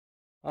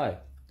Hi,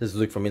 this is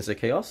Luke from Instant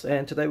Chaos,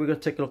 and today we're going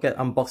to take a look at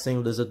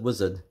unboxing Lizard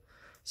Wizard.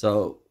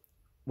 So,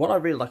 what I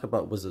really like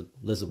about Lizard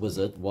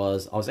Wizard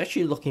was I was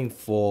actually looking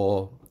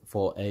for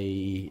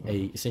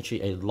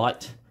essentially a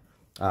light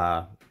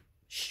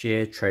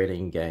share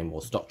trading game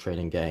or stock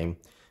trading game,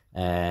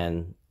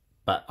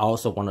 but I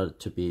also wanted it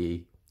to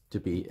be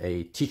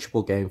a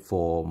teachable game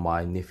for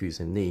my nephews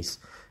and niece.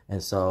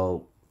 And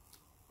so,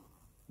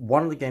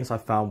 one of the games I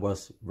found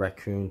was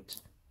Raccoon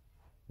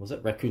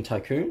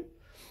Tycoon,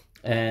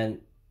 and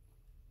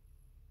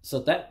so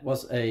that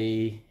was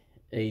a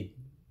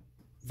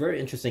very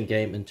interesting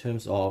game in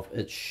terms of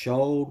it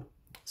showed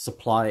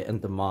supply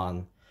and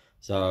demand.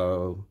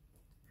 So,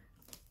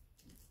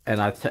 and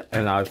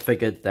I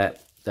figured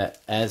that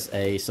as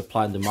a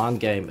supply and demand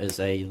game is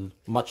a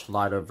much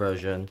lighter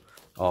version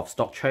of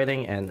stock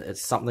trading, and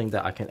it's something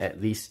that I can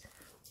at least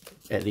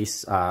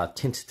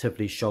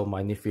tentatively show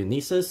my nephew and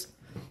nieces,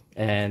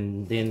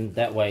 and then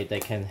that way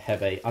they can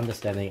have a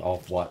understanding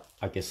of what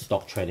I guess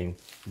stock trading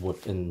will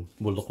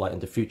look like in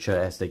the future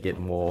as they get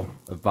more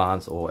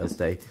advanced or as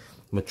they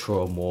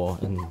mature more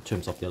in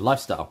terms of their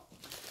lifestyle.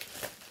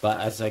 But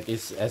as a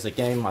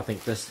game, I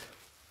think this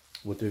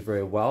would do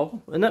very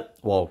well in it.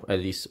 Well, at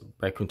least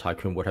Raccoon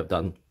Tycoon would have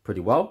done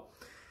pretty well.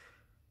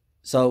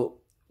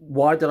 So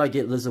why did I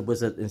get Lizard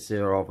Wizard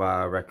instead of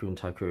Raccoon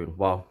Tycoon?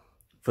 Well,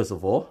 first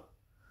of all,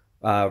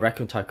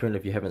 Raccoon Tycoon,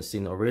 if you haven't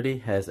seen already,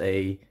 has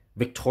a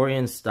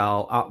Victorian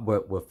style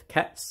artwork with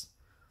cats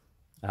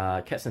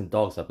and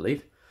dogs, I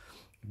believe.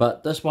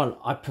 But this one,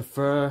 I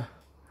prefer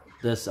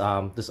this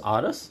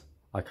artist.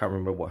 I can't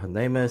remember what her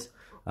name is.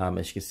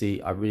 As you can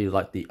see, I really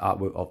like the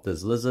artwork of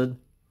this lizard.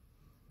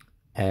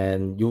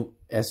 And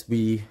as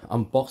we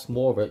unbox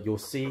more of it, you'll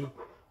see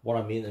what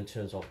I mean in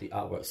terms of the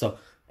artwork. So,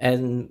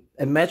 and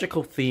a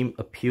magical theme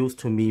appeals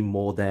to me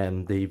more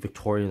than the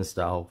Victorian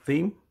style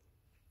theme.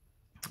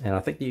 And I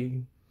think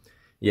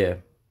yeah.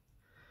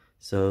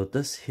 So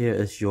this here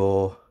is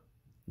your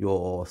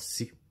goal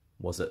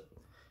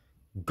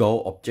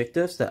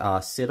objectives that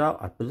are set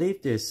out. I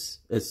believe this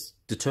is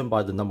determined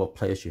by the number of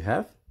players you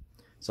have.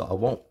 So I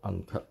won't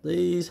uncut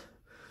these.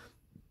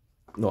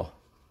 No.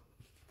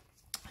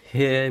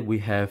 Here we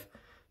have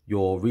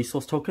your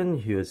resource token.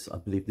 Here's, I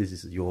believe this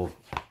is your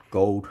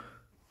gold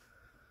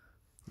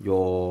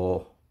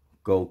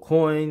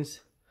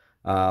coins.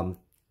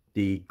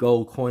 The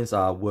gold coins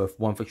are worth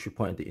 1 victory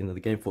point at the end of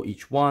the game for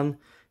each one.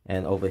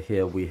 And over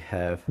here we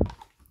have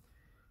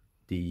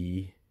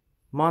the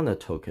mana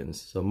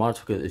tokens. So mana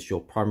token is your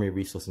primary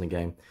resource in the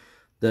game.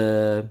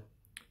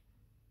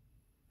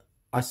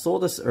 I saw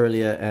this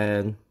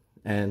earlier,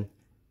 and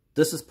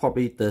this is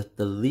probably the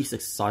least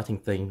exciting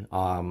thing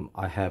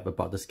I have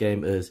about this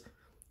game. Is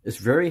it's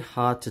very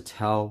hard to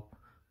tell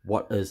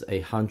what is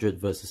 100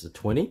 versus a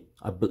 20.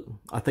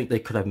 I think they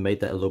could have made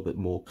that a little bit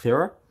more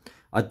clearer.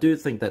 I do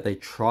think that they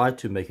tried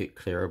to make it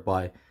clearer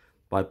by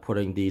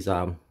putting these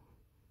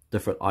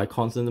different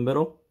icons in the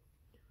middle,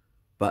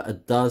 but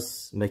it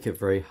does make it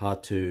very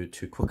hard to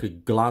quickly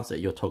glance at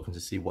your token to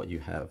see what you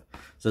have.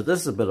 So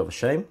this is a bit of a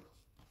shame,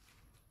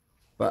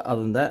 but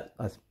other than that,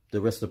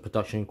 the rest of the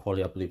production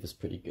quality I believe is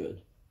pretty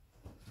good.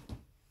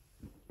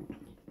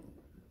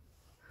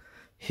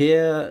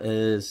 Here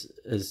is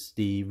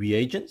the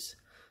reagents.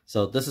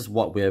 So this is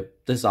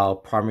this is our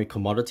primary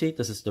commodity.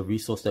 This is the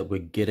resource that we're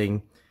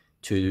getting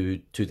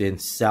to then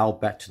sell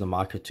back to the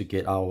market to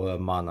get our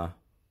mana.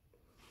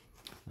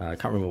 I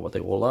can't remember what they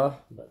all are,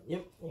 but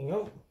yep, there you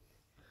go.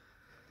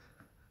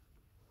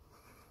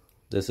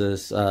 This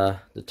is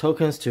the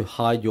tokens to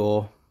hide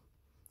your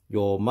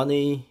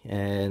money,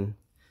 and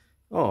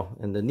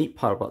the neat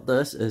part about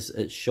this is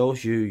it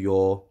shows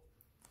you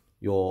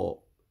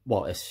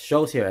well, it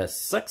shows here as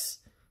 6,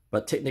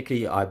 but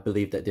technically I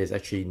believe that there's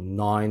actually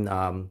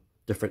 9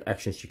 different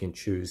actions you can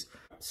choose.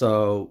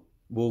 So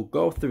we'll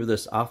go through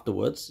this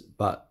afterwards,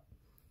 but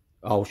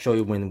I'll show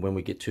you when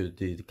we get to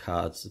the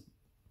cards.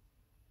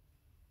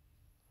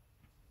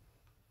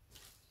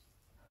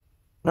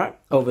 Right,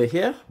 over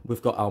here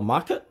we've got our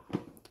market.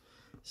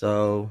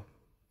 So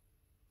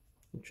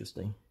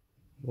interesting,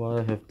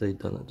 why have they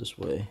done it this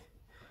way?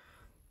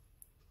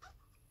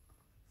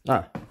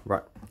 Ah,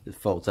 right, it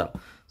folds out.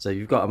 So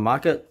you've got a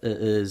market. It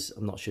is,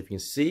 I'm not sure if you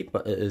can see,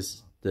 but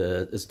it's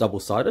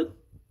double-sided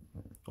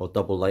or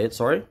double-layered,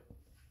 sorry.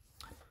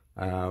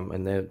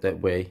 And then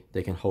that way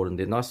they can hold in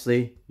there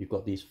nicely. You've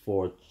got these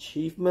 4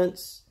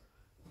 achievements,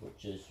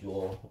 which is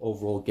your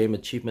overall game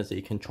achievements that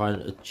you can try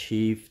and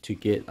achieve to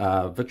get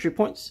victory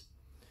points.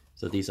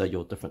 So these are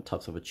your different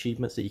types of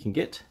achievements that you can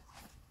get.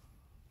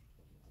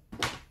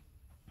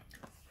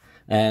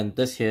 And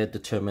this here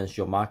determines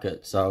your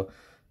market. So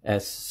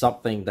as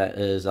something that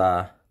is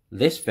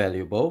less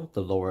valuable,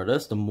 the lower it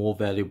is, the more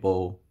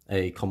valuable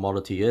a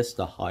commodity is,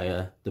 the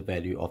higher the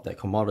value of that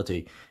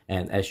commodity.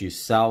 And as you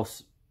sell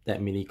that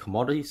many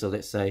commodities, so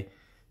let's say,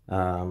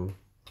 what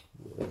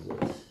is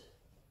it?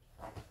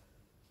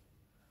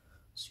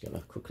 Just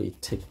gonna quickly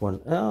take one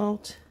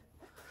out.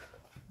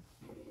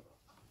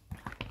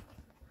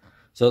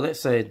 So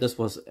let's say this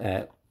was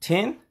at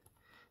 10.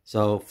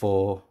 So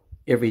for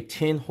every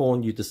 10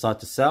 horn you decide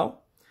to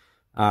sell,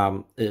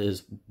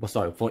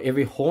 for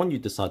every horn you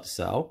decide to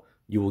sell,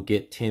 you will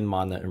get 10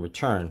 mana in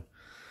return.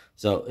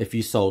 So if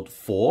you sold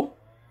 4,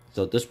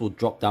 so this will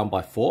drop down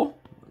by 4. 1,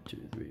 2,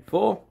 3,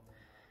 4.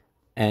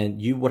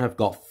 And you would have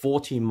got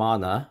 40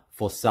 mana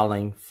for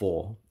selling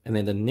 4. And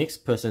then the next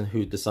person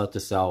who decides to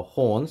sell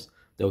horns,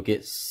 they'll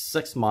get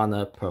 6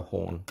 mana per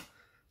horn.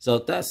 So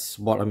that's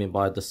what I mean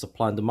by the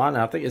supply and demand.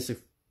 I think it's a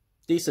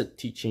decent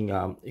teaching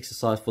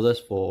exercise for this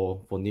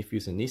for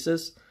nephews and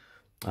nieces.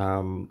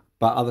 But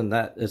other than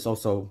that, it's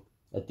also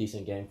a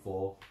decent game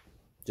for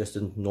just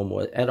a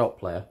normal adult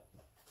player.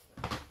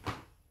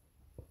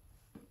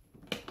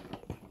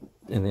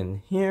 And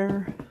then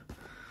here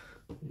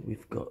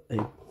we've got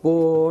a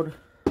board.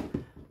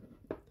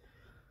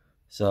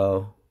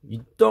 So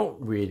you don't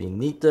really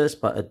need this,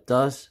 but it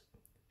does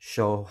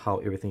show how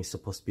everything's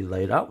supposed to be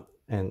laid out.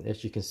 And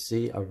as you can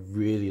see, I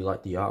really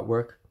like the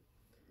artwork.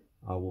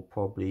 I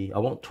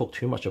won't talk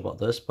too much about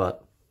this,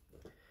 but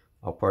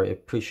I'll probably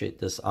appreciate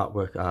this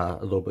artwork a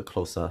little bit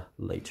closer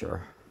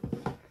later.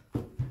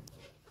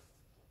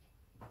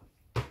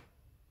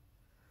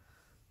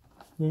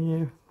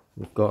 Here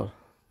we've got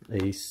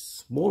a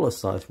smaller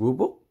size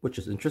rulebook, which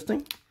is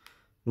interesting.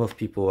 Most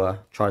people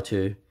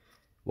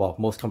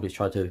most companies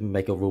try to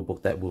make a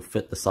rulebook that will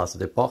fit the size of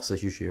their box.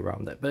 It's usually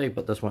around that big,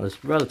 but this one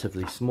is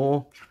relatively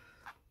small.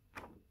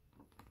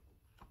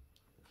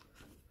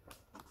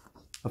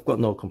 I've got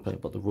no complaint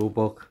about the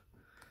rulebook.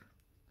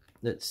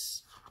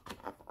 It's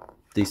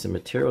decent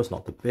material. It's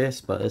not the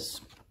best, but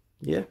it's,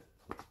 yeah.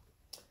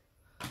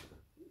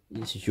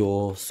 This is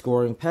your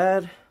scoring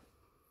pad.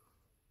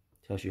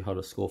 Tells you how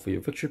to score for your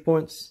victory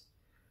points.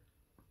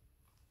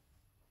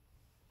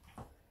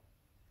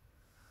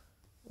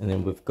 And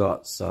then we've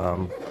got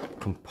some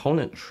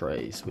component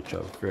trays, which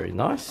are very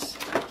nice.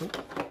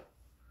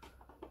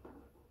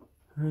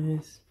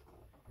 Nice.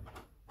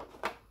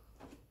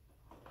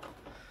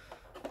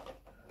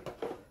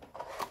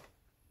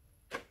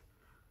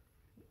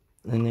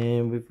 And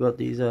then we've got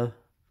these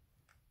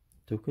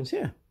tokens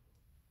here.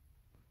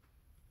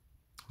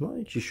 I'm not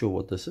actually sure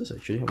what this is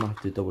actually. I might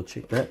have to double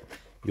check that.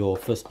 Your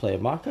first player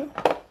marker.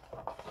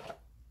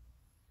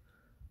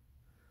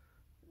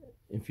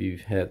 If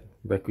you've had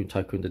Raccoon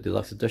Tycoon the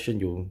Deluxe Edition,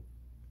 you'll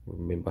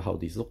remember how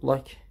these look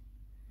like.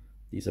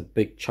 These are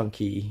big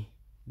chunky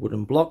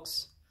wooden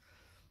blocks.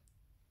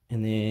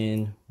 And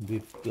then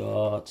we've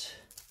got,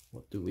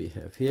 what do we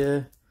have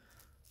here?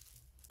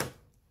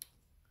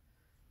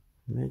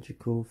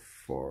 Magical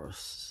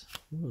Forest.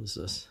 What is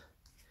this?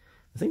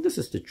 I think this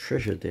is the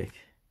treasure deck.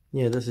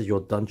 Yeah, this is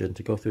your dungeon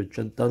to go through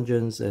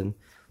dungeons, and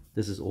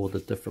this is all the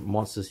different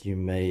monsters you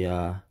may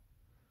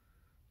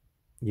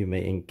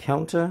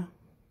encounter.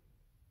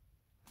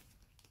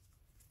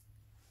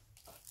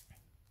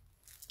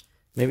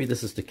 Maybe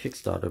this is the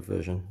Kickstarter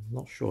version.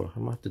 Not sure. I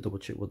might have to double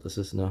check what this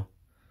is now.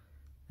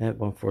 Add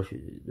one for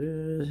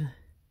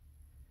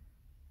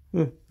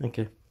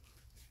okay.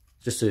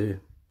 Just to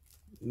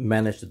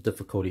manage the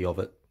difficulty of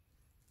it.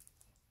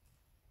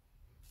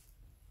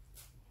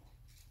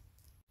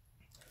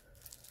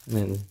 And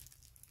then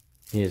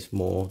here's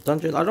more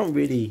dungeons. I don't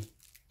really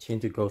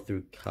tend to go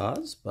through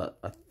cards, but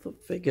I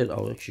figured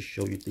I'll actually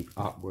show you the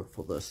artwork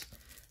for this.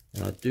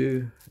 And I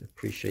do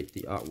appreciate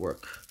the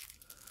artwork.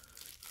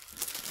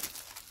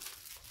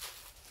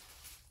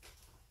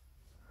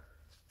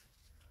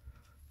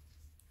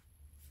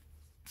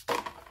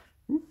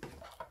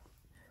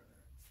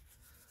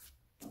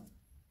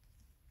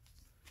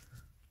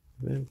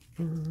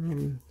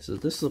 So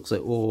this looks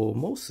like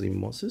mostly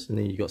monsters, and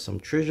then you got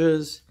some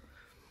treasures.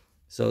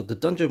 So the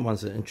dungeon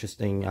ones are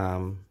interesting.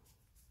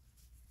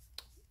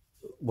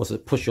 Was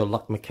it push your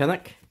luck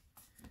mechanic?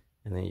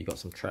 And then you got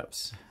some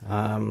traps.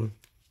 And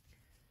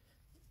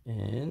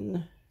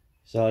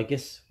so I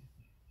guess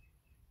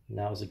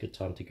now is a good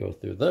time to go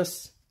through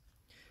this.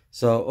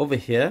 So over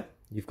here,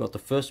 you've got the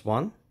first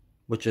one,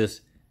 which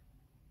is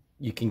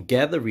you can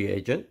gather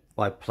reagent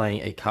by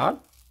playing a card.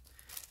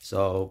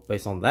 So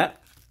based on that,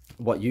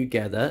 what you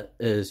gather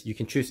is you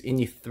can choose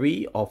any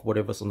 3 of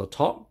whatever's on the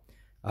top.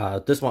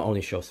 This one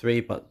only shows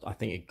 3, but I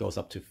think it goes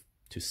up to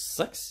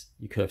 6.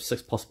 You could have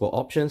 6 possible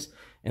options.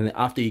 And then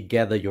after you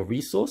gather your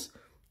resource,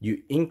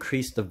 you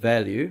increase the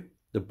value.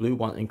 The blue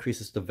one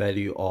increases the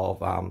value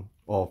of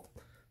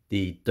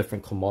the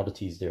different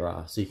commodities there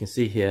are. So you can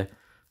see here,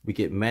 we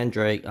get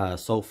mandrake,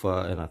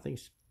 sulfur, and I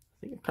can't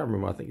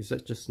remember. I think is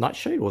that just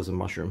nightshade or is it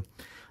mushroom?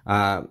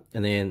 And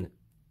then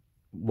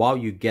while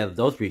you gather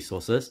those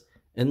resources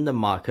in the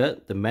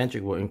market, the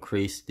mandrake will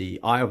increase, the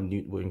Eye of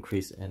Newt will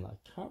increase, and I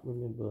can't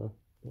remember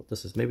what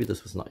this is. Maybe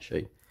this was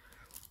nightshade.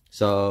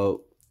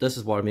 So this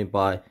is what I mean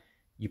by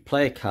you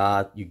play a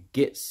card, you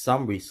get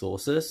some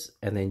resources,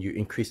 and then you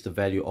increase the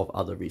value of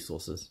other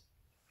resources.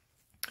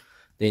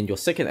 Then your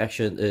second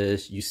action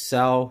is you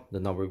sell the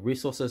number of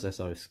resources, as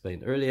I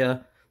explained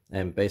earlier,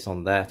 and based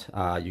on that,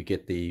 you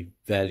get the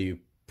value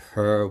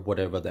per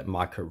whatever that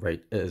market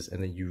rate is,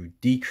 and then you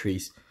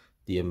decrease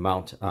the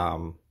amount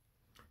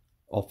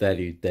of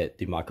value that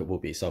the market will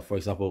be. So for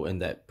example, in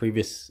that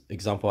previous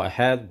example I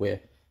had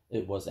where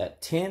it was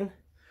at 10.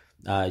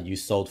 You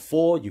sold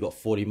 4, you got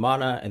 40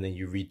 mana, and then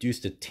you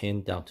reduced the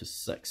 10 down to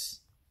 6.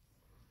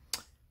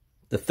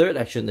 The third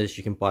action is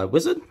you can buy a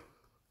wizard.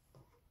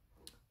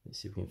 Let's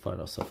see if we can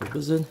find ourselves a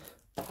wizard.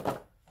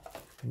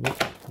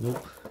 Nope,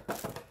 nope.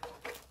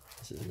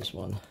 This is this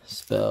one.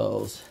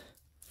 Spells,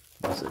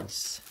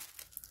 wizards.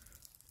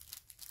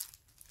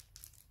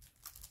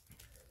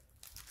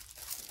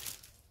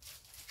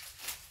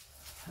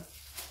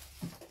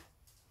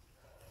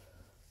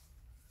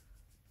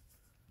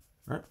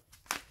 Alright.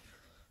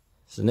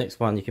 So next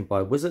one, you can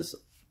buy wizards.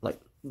 Like,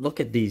 look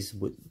at these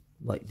with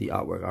like the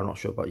artwork. I'm not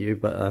sure about you,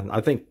 but I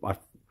think I've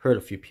heard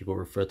a few people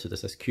refer to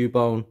this as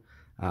Cubone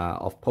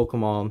of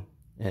Pokemon,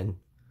 and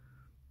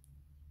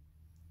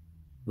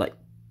like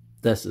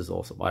this is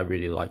awesome. I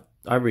really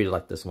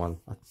like this one.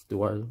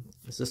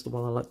 Is this the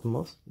one I like the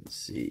most? Let's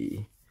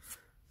see.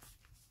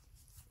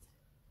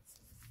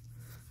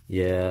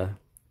 Yeah,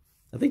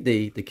 I think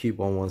the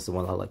Cubone one's the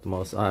one I like the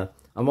most. I'm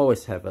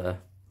always have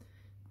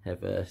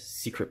a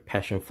secret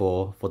passion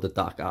for the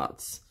dark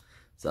arts,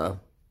 so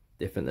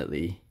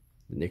definitely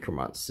the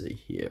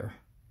necromancy here.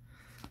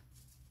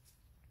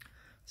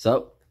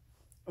 So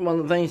one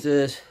of the things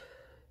is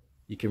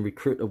you can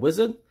recruit a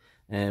wizard,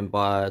 and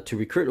to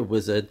recruit a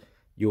wizard,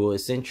 you'll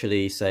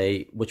essentially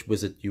say which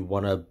wizard you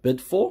want to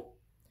bid for,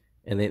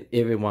 and then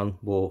everyone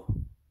will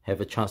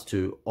have a chance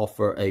to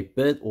offer a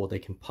bid, or they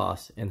can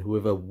pass, and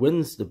whoever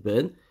wins the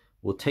bid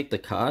will take the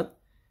card.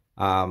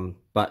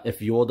 But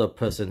if you're the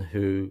person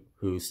who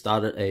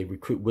started a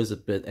recruit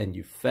wizard bid and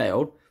you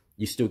failed,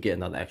 you still get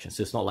another action.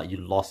 So it's not like you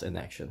lost an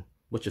action,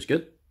 which is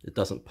good. It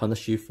doesn't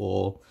punish you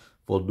for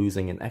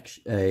losing an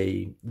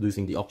action,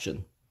 losing the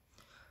auction.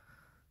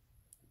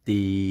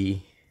 There's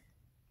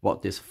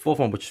a fourth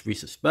one, which is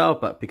research spell,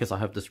 but because I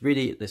have this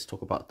ready, let's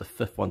talk about the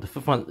fifth one. The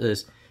fifth one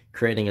is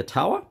creating a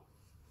tower.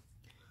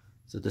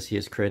 So this here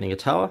is creating a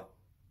tower.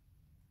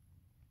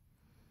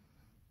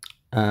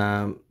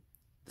 So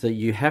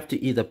you have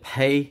to either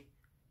pay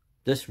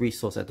this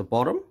resource at the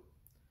bottom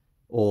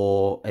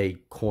or a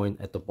coin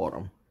at the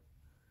bottom.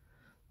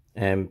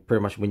 And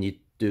pretty much when you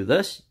do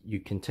this, you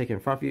can take it in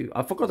front of you.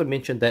 I forgot to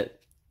mention that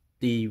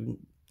the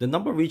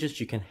number of regions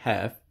you can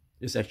have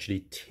is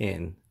actually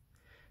 10.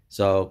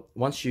 So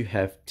once you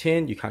have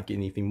 10, you can't get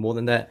anything more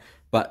than that.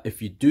 But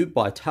if you do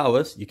buy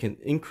towers, you can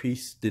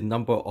increase the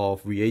number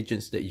of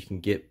reagents that you can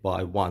get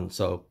by 1.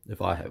 So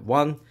if I have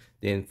 1,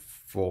 then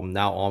from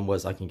now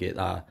onwards, I can get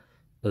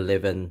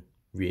 11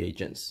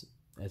 reagents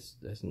as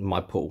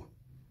my pool.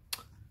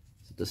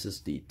 So this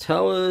is the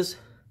towers.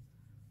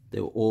 They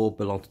all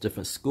belong to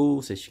different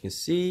schools, as you can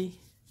see.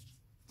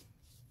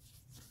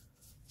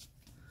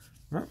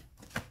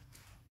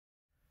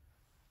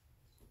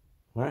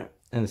 Right.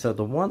 And so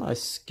the one I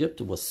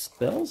skipped was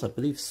spells. I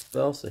believe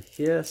spells are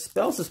here.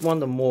 Spells is one of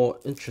the more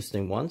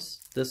interesting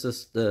ones.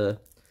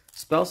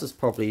 Spells is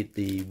probably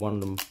the one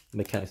of the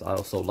mechanics I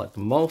also like the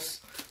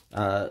most.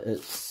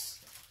 It's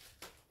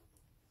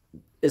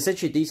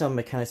essentially, these are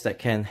mechanics that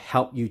can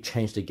help you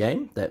change the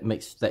game,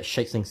 that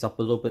shakes things up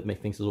a little bit,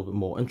 make things a little bit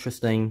more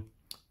interesting.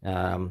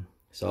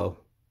 So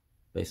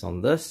based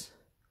on this,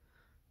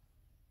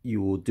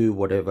 you will do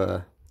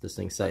whatever this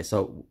thing says.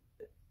 So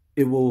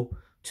it will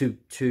to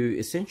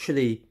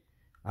essentially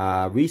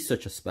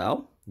research a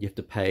spell, you have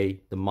to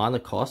pay the mana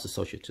cost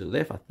associated to the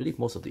left. I believe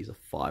most of these are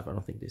 5. I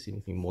don't think there's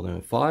anything more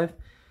than 5.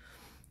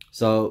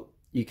 So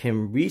you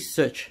can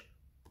research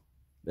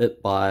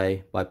it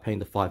by paying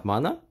the 5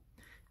 mana.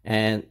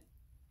 And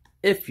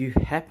if you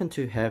happen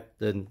to have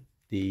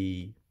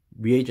the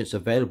reagents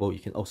available, you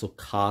can also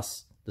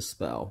cast the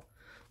spell.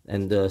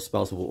 And the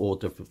spells will all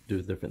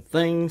do different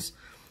things.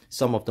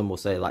 Some of them will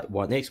say like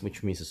 1x,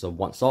 which means it's a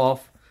once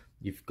off.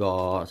 You've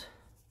got,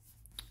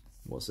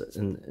 what's it,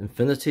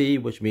 infinity,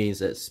 which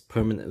means it's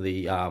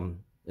permanently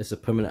it's a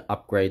permanent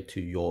upgrade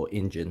to your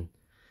engine.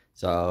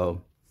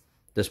 So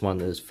this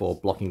one is for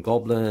blocking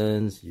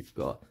goblins. You've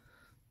got,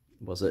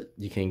 what's it,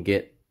 you can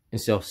get,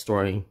 instead of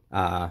storing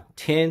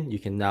 10, you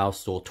can now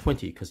store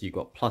 20 because you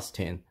got plus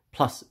 10,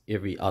 plus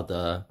every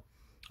other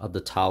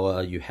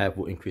tower you have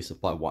will increase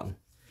it by 1.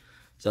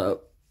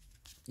 So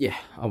yeah,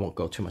 I won't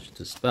go too much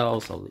into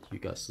spells. I'll let you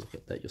guys look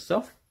at that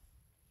yourself.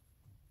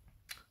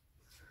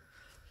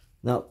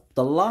 Now,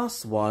 the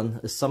last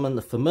one is summon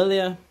the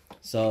familiar.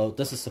 So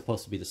this is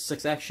supposed to be the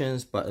 6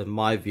 actions, but in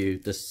my view,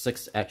 the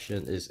 6th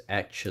action is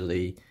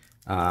actually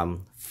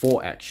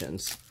 4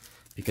 actions,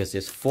 because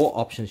there's 4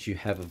 options you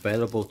have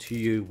available to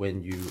you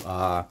when you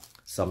are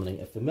summoning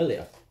a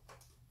familiar.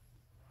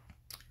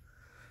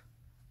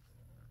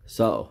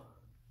 So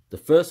the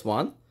first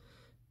one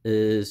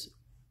is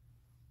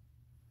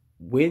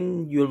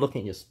when you're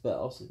looking at your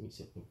spells. Let me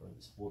see if I can bring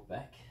this board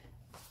back.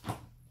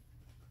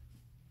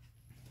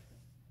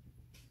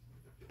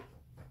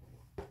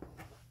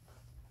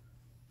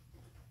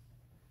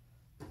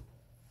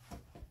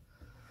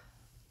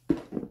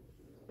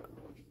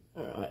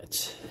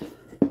 Alright.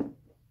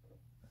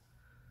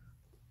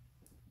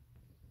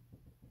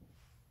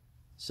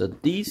 So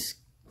these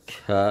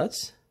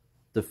cards,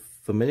 the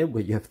familiar,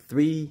 where you have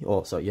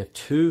you have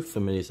 2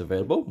 familiars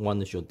available.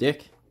 One is your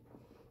deck,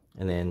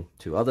 and then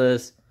 2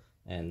 others.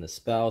 And the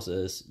spells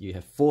is you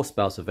have 4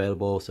 spells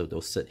available, so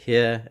they'll sit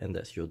here, and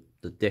that's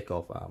the deck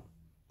of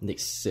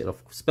next set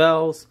of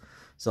spells.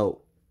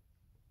 So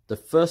the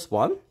first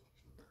one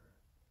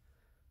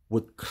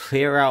would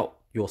clear out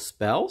your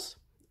spells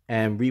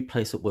and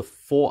replace it with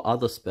 4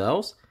 other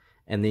spells,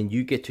 and then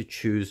you get to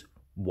choose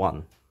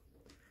one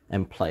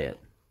and play it.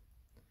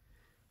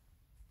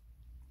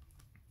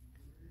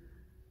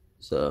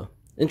 So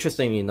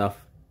interestingly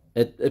enough,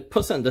 it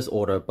puts it in this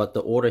order, but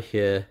the order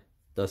here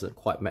doesn't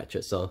quite match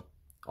it. So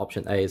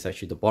option A is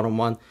actually the bottom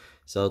one.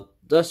 So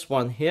this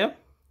one here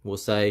will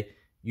say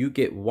you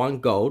get 1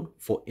 gold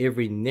for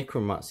every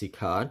necromancy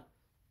card,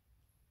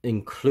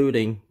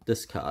 including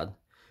this card.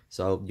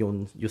 So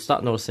you'll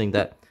start noticing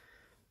that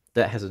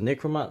has a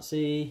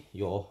necromancy.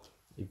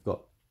 You've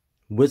got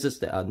wizards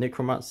that are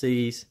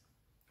necromancies,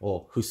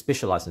 or who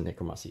specialize in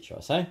necromancy, shall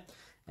I say.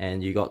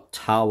 And you got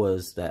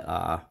towers that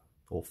are,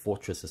 or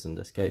fortresses in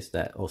this case,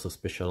 that also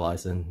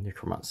specialize in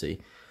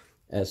necromancy,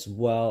 as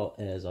well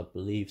as I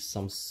believe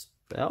some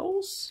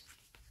spells.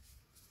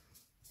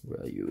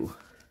 Where are you?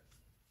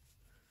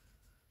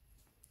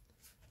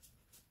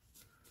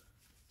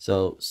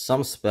 So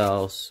some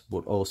spells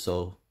would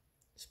also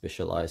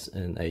specialize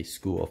in a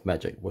school of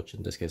magic, which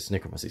in this case is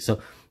necromancy.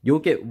 So you'll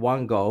get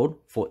 1 gold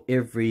for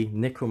every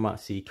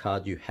necromancy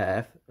card you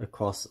have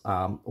across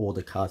all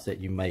the cards that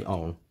you may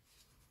own.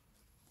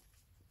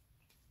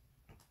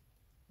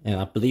 And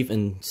I believe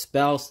in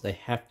spells they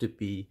have to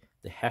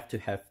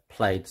have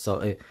played.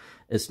 So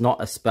it's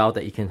not a spell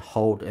that you can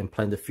hold and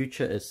play in the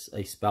future. It's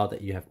a spell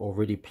that you have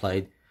already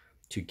played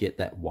to get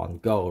that 1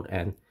 gold.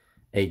 And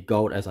a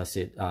gold, as I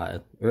said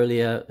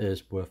earlier,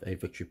 is worth a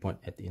victory point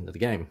at the end of the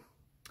game.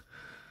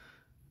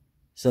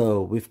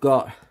 So we've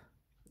got,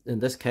 in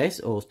this case,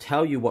 it will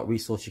tell you what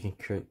resource you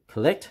can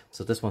collect.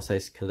 So this one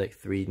says collect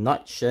 3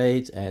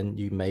 nightshades, and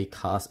you may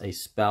cast a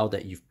spell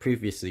that you've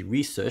previously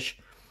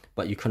researched,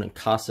 but you couldn't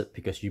cast it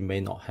because you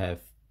may not have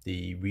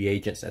the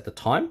reagents at the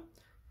time,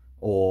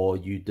 or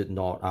you did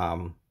not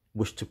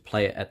wish to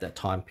play it at that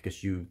time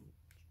because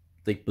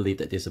they believe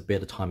that there's a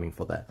better timing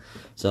for that.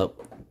 So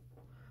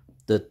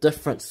the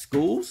different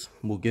schools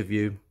will give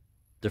you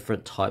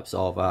different types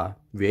of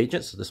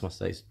reagents. So this one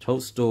says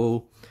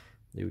toadstool.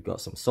 Then we've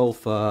got some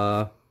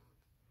sulfur,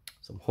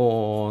 some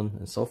horn,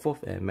 and so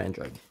forth, and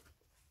mandrake.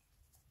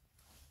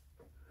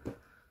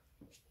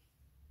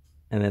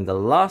 And then the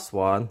last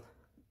one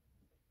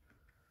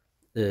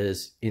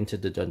is Enter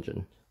the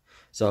Dungeon.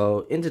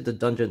 So Enter the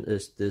Dungeon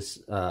is this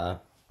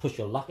push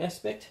your luck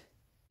aspect.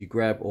 You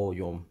grab all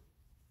your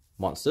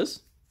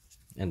monsters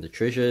and the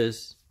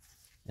treasures,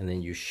 and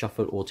then you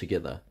shuffle it all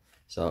together.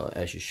 So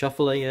as you're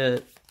shuffling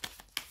it,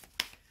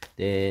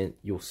 then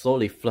you'll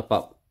slowly flip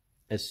up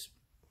as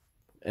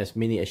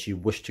many as you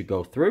wish to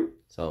go through.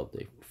 So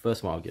the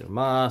first one I'll get a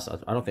mask.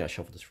 I don't think I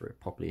shuffled this through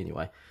properly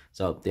anyway.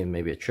 So then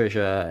maybe a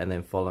treasure, and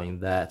then following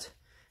that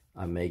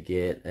I may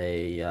get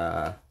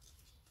a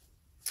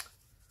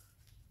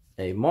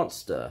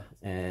monster.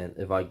 And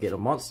if I get a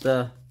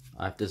monster,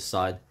 I have to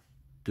decide,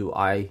 do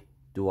I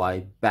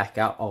back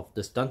out of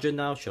this dungeon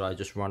now? Should I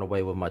just run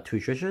away with my 2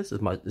 treasures?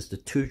 Is the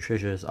 2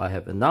 treasures I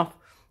have enough,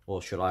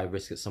 or should I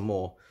risk it some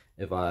more?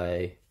 If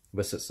I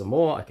risk it some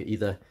more, I could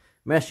either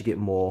manage to get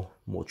more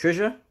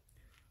treasure,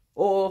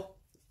 or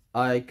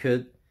I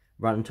could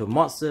run into a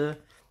monster.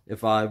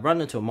 If I run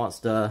into a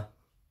monster,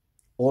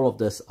 all of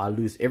this, I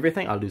lose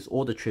everything. I lose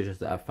all the treasures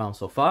that I've found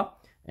so far,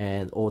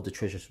 and all the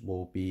treasures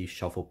will be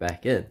shuffled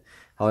back in.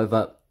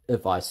 However,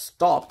 if I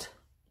stopped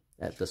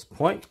at this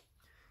point,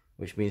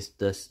 which means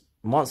this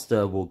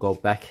monster will go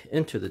back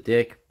into the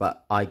deck,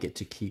 but I get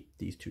to keep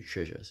these 2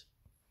 treasures.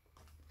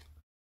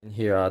 And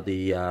here are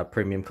the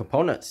premium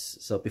components.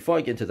 So before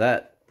I get into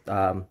that,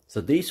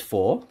 so these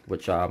 4,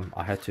 which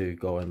I had to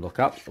go and look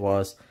up,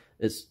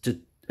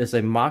 it's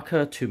a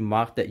marker to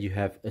mark that you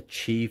have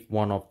achieved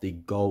one of the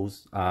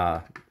goals,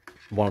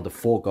 one of the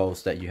 4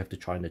 goals that you have to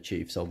try and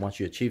achieve. So once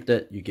you achieved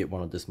it, you get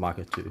one of this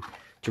marker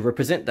to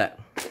represent that.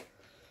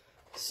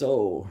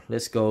 So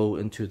let's go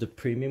into the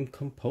premium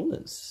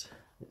components.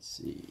 Let's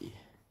see.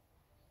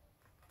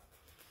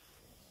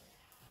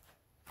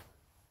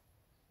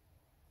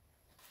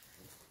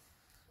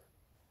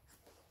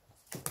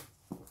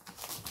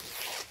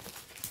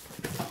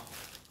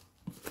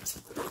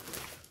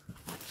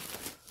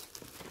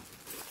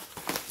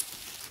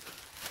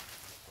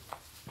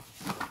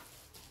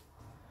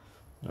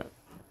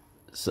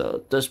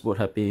 So this would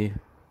have been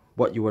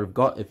what you would have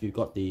got if you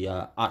got the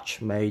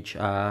Arch-Mage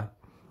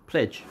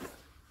pledge.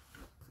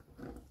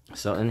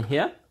 So in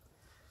here,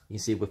 you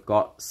see we've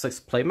got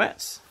 6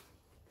 playmats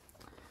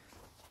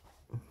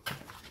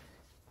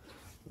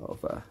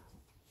of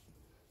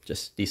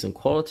just decent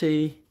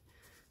quality.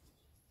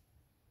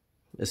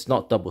 It's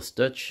not double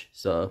stitch,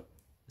 so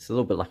it's a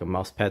little bit like a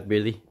mouse pad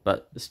really,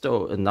 but it's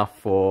still enough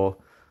for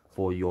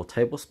your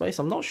table space.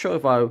 I'm not sure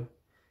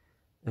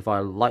if I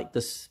like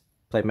this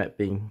playmat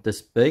being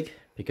this big,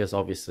 because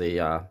obviously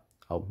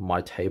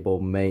my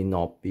table may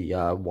not be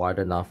wide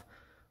enough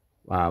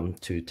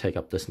to take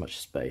up this much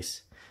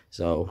space.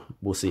 So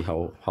we'll see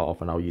how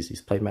often I'll use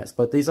these playmats,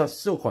 but these are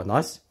still quite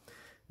nice.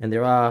 And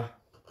there are,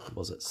 what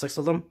was it, 6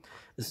 of them.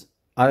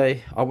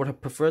 I would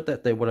have preferred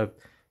that they would have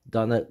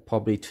done it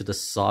probably to the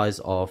size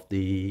of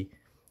the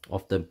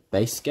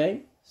base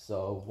game.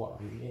 So what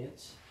I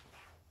meant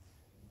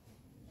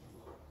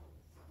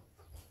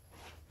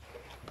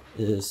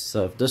is,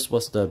 so if this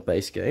was the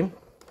base game,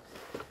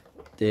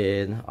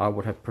 then I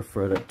would have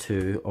preferred it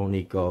to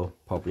only go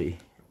probably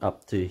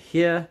up to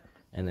here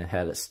and then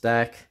had it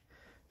stack.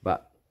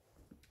 But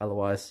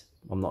otherwise,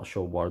 I'm not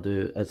sure what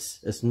to do.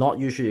 It's not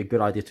usually a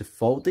good idea to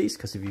fold these,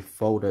 because if you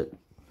fold it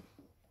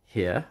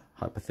here,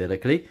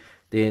 hypothetically,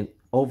 then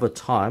over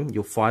time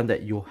you'll find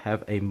that you'll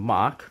have a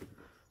mark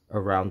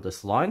around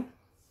this line.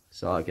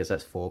 So I guess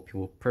that's for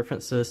pure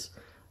preferences.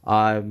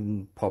 I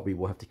probably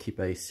will have to keep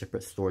a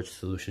separate storage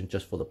solution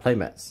just for the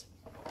playmats.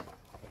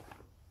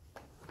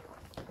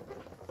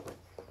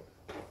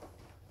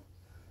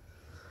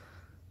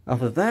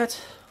 After that,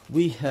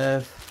 we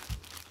have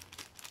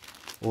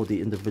all the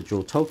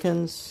individual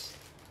tokens.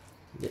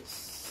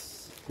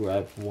 Let's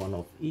grab one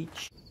of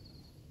each.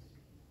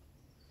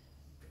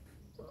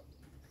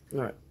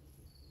 Alright.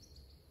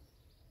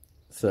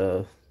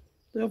 So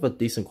they have a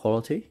decent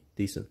quality,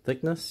 decent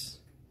thickness.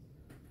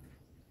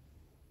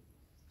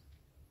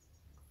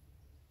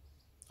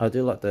 I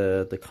do like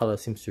the color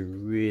seems to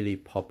really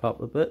pop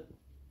up a bit.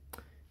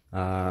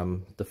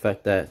 The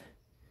fact that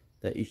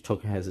each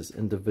token has its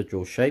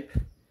individual shape,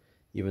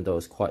 even though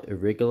it's quite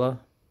irregular.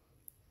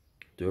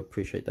 Do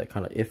appreciate that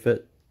kind of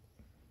effort.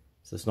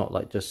 So it's not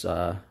like just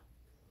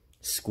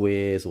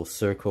squares or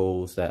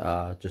circles that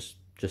are just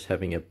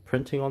having a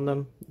printing on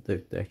them.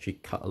 They actually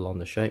cut along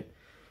the shape.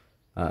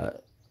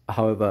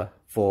 However,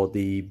 for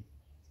the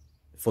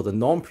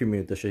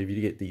non-premium edition, if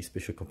you get these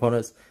special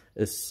components,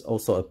 it's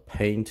also a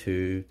pain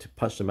to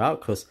punch them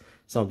out, because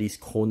some of these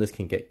corners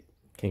can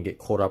get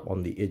caught up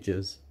on the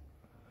edges.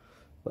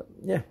 But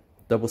yeah,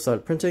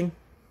 double-sided printing.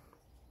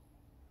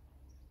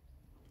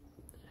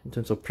 In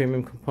terms of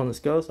premium components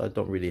goes, I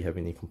don't really have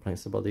any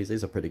complaints about these.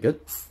 These are pretty good.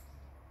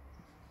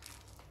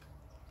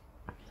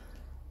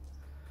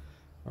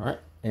 Alright,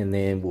 and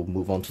then we'll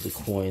move on to the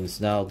coins.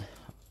 Now,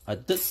 I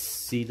did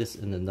see this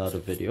in another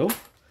video.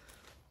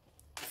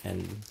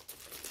 And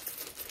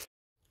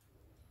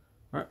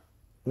alright,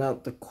 now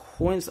the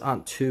coins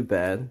aren't too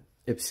bad,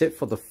 except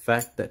for the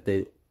fact that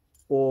they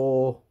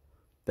all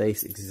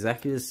base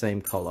exactly the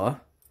same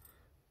color,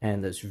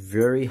 and it's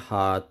very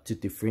hard to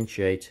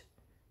differentiate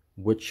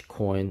which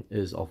coin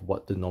is of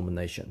what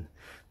denomination.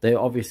 They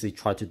obviously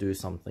try to do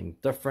something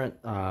different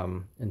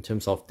in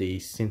terms of the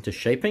center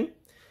shaping,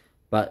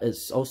 but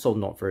it's also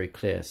not very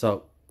clear.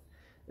 So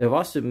if I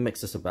was to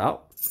mix this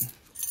about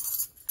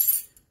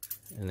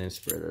and then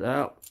spread it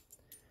out,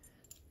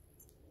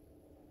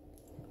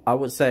 I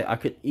would say I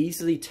could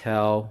easily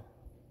tell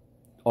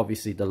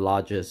obviously the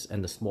largest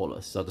and the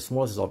smallest. So the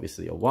smallest is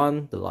obviously a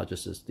 1, the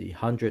largest is the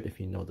 100 if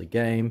you know the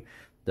game,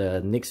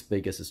 the next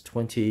biggest is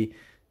 20.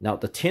 Now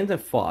the 10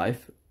 and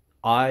 5,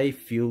 I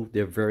feel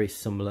they're very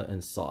similar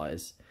in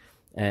size,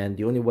 and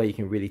the only way you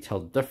can really tell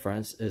the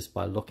difference is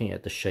by looking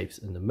at the shapes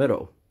in the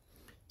middle.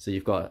 So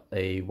you've got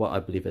a, what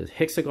I believe is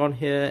hexagon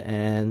here,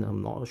 and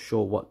I'm not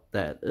sure what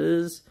that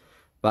is,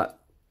 but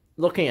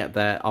looking at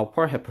that, I'll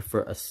probably have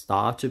preferred a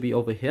star to be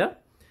over here,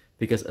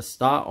 because a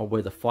star on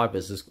where the 5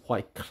 is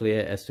quite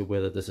clear as to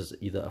whether this is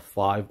either a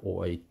 5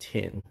 or a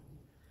 10.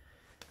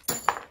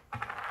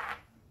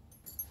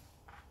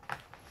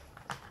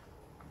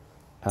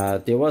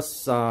 There was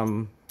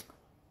some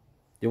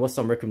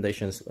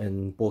recommendations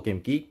in Board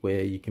Game Geek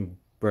where you can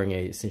bring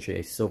essentially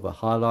a silver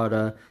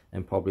highlighter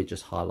and probably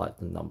just highlight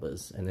the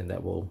numbers, and then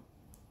that will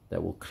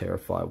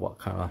clarify what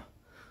kind of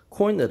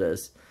coin it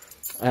is.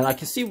 And I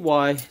can see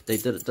why they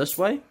did it this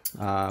way.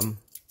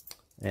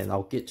 And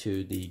I'll get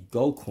to the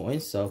gold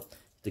coins. So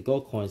the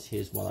gold coins,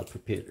 here's one I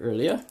prepared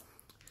earlier.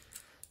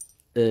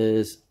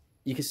 Is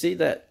you can see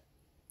that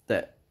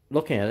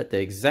looking at it,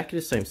 they're exactly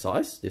the same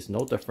size. There's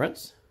no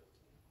difference.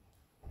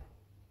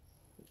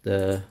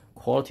 The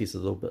quality is a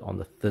little bit on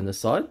the thinner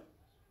side.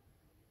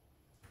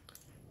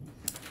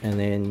 And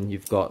then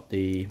you've got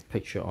the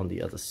picture on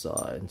the other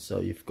side. So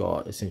you've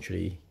got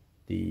essentially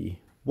the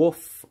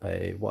wolf,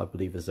 what I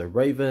believe is a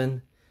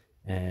raven,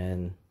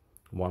 and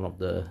one of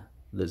the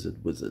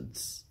lizard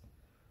wizards.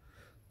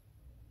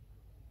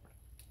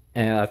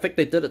 And I think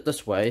they did it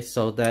this way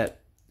so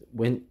that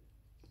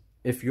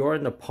if you're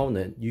an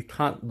opponent, you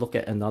can't look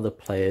at another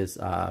player's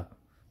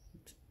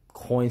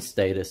coin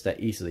status that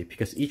easily,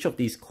 because each of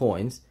these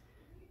coins,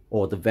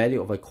 or the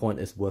value of a coin,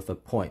 is worth a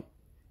point.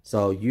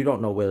 So you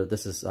don't know whether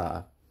this is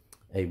a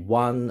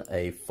 1,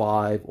 a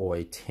 5, or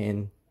a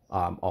 10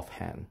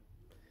 offhand.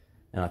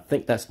 And I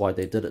think that's why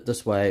they did it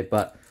this way.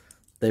 But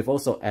they've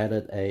also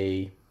added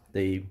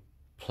the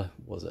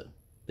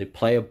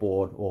player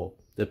board, or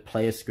the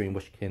player screen,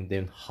 which can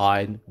then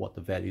hide what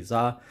the values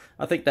are.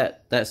 I think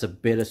that's a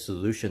better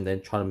solution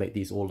than trying to make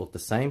these all look the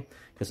same,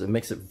 because it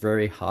makes it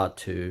very hard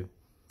to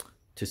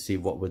see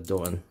what we're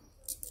doing,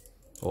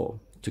 or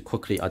to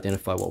quickly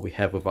identify what we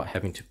have without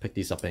having to pick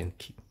these up and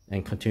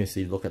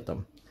continuously look at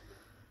them.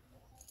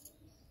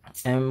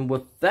 And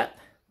with that,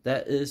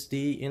 that is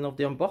the end of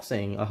the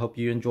unboxing. I hope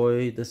you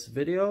enjoy this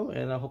video,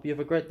 and I hope you have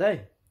a great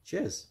day.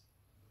 Cheers.